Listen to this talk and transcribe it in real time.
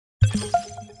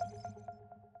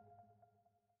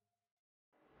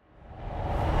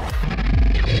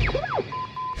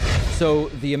So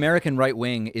the American right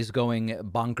wing is going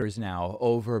bonkers now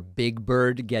over Big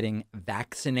Bird getting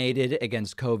vaccinated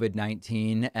against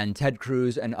COVID-19, and Ted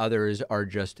Cruz and others are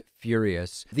just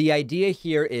furious. The idea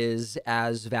here is,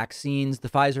 as vaccines, the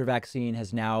Pfizer vaccine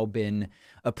has now been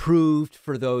approved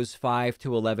for those 5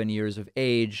 to 11 years of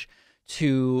age,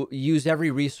 to use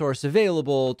every resource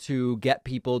available to get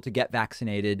people to get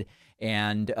vaccinated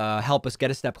and help us get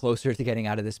a step closer to getting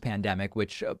out of this pandemic,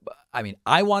 which, I mean,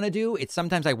 I want to do. It's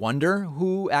sometimes I wonder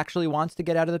who actually wants to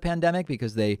get out of the pandemic,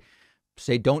 because they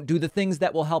say don't do the things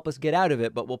that will help us get out of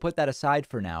it. But we'll put that aside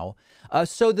for now.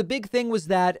 So the big thing was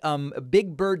that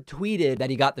Big Bird tweeted that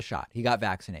he got the shot. He got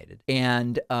vaccinated.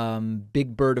 And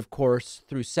Big Bird, of course,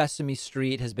 through Sesame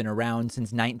Street, has been around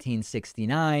since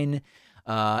 1969.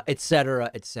 Et cetera,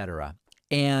 et cetera.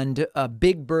 And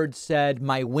Big Bird said,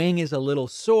 my wing is a little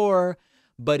sore,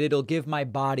 but it'll give my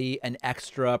body an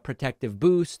extra protective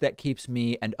boost that keeps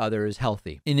me and others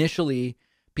healthy. Initially,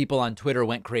 people on Twitter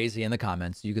went crazy in the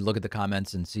comments. You could look at the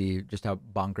comments and see just how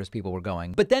bonkers people were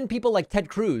going. But then people like Ted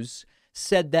Cruz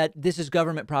said that this is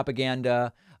government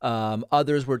propaganda.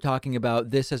 Others were talking about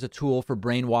this as a tool for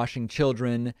brainwashing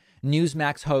children.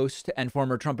 Newsmax host and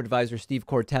former Trump advisor Steve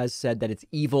Cortez said that it's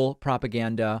evil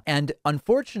propaganda. And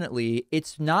unfortunately,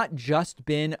 it's not just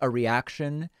been a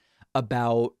reaction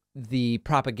about the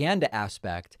propaganda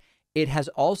aspect. It has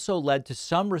also led to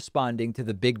some responding to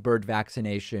the Big Bird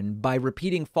vaccination by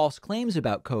repeating false claims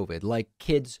about COVID, like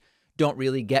kids don't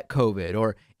really get COVID,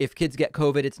 or if kids get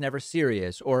COVID, it's never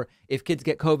serious, or if kids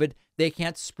get COVID, they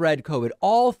can't spread COVID.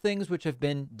 All things which have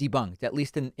been debunked, at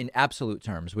least in absolute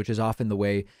terms, which is often the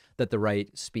way that the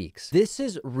right speaks. This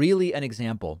is really an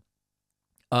example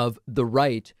of the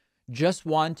right just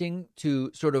wanting to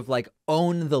sort of like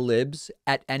own the libs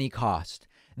at any cost.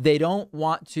 They don't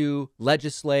want to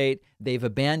legislate. They've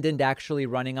abandoned actually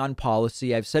running on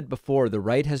policy. I've said before, the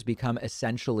right has become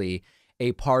essentially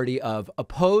a party of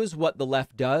oppose what the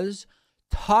left does,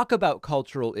 talk about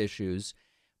cultural issues,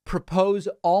 propose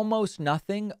almost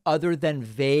nothing other than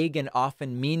vague and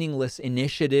often meaningless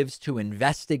initiatives to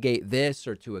investigate this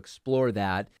or to explore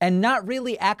that, and not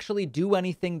really actually do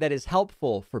anything that is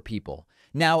helpful for people.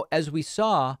 Now, as we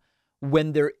saw,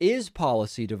 when there is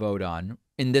policy to vote on,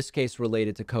 in this case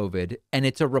related to COVID, and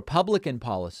it's a Republican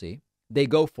policy, they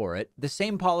go for it. The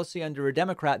same policy under a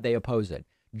Democrat, they oppose it.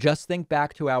 Just think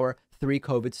back to our 3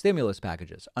 COVID stimulus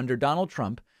packages. Under Donald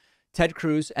Trump, Ted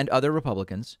Cruz and other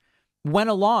Republicans went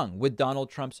along with Donald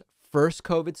Trump's first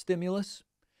COVID stimulus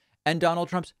and Donald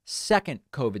Trump's second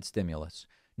COVID stimulus.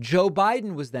 Joe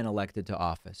Biden was then elected to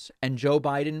office, and Joe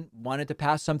Biden wanted to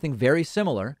pass something very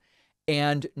similar,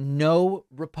 and no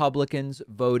Republicans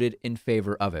voted in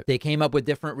favor of it. They came up with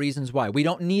different reasons why. We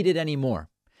don't need it anymore.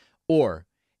 Or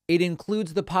it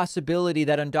includes the possibility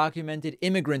that undocumented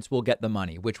immigrants will get the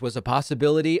money, which was a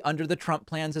possibility under the Trump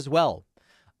plans as well,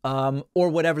 or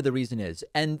whatever the reason is.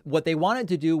 And what they wanted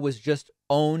to do was just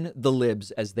own the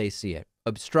libs as they see it.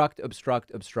 Obstruct,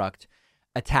 obstruct, obstruct,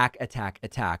 attack, attack,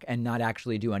 attack, and not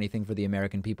actually do anything for the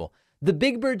American people. The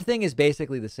Big Bird thing is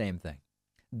basically the same thing.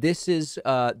 This is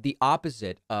the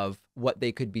opposite of what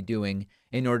they could be doing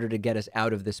in order to get us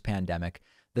out of this pandemic.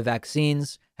 The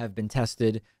vaccines have been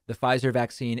tested. The Pfizer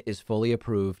vaccine is fully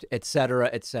approved, et cetera,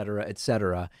 et cetera, et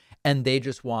cetera. And they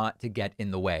just want to get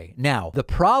in the way. Now, the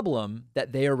problem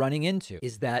that they are running into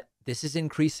is that this is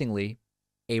increasingly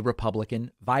a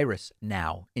Republican virus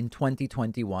now in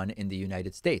 2021 in the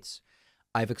United States.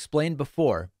 I've explained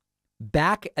before,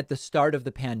 back at the start of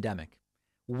the pandemic,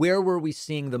 where were we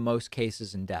seeing the most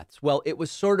cases and deaths? Well, it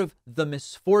was sort of the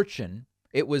misfortune.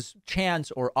 It was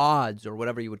chance or odds or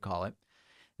whatever you would call it,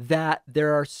 that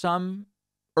there are some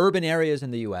urban areas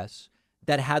in the U.S.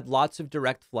 that had lots of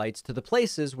direct flights to the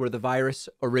places where the virus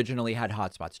originally had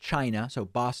hotspots. China, so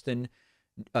Boston,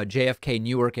 JFK,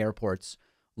 Newark airports,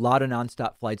 a lot of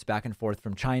nonstop flights back and forth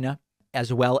from China,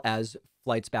 as well as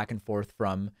flights back and forth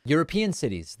from European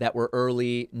cities that were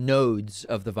early nodes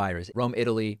of the virus, Rome,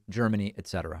 Italy, Germany,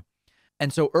 etc.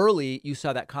 And so early, you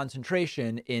saw that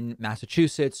concentration in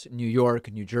Massachusetts, New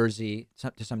York, New Jersey,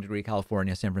 to some degree,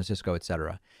 California, San Francisco,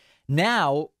 etc.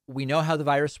 Now we know how the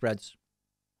virus spreads.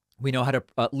 We know how to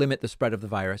limit the spread of the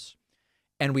virus,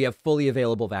 and we have fully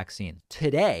available vaccine.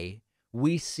 Today,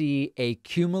 we see a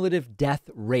cumulative death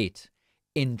rate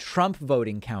in Trump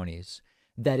voting counties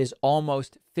that is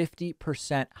almost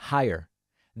 50% higher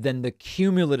than the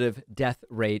cumulative death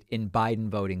rate in Biden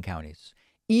voting counties.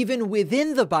 Even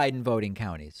within the Biden voting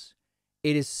counties,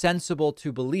 it is sensible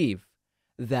to believe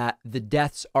that the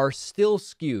deaths are still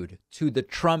skewed to the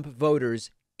Trump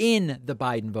voters in the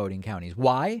Biden voting counties.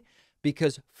 Why?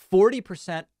 Because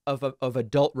 40% of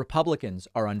adult Republicans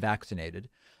are unvaccinated,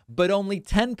 but only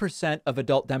 10% of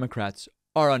adult Democrats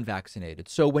are unvaccinated.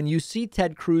 So when you see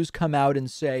Ted Cruz come out and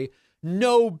say,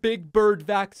 no big bird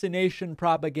vaccination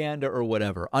propaganda or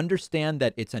whatever, understand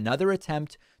that it's another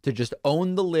attempt to just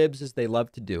own the libs as they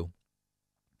love to do.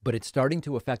 But it's starting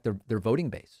to affect their voting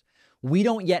base. We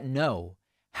don't yet know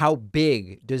how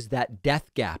big does that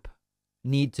death gap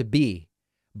need to be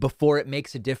before it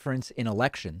makes a difference in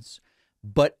elections.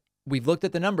 But we've looked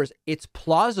at the numbers. It's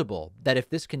plausible that if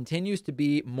this continues to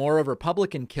be more of a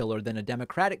Republican killer than a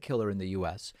Democratic killer in the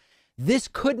U.S., this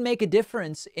could make a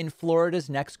difference in Florida's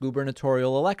next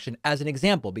gubernatorial election, as an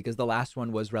example, because the last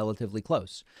one was relatively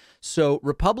close. So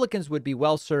Republicans would be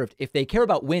well served if they care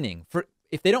about winning.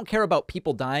 If they don't care about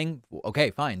people dying,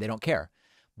 okay, fine, they don't care.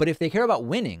 But if they care about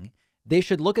winning, they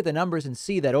should look at the numbers and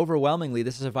see that overwhelmingly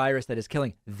this is a virus that is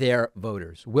killing their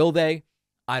voters. Will they?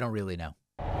 I don't really know.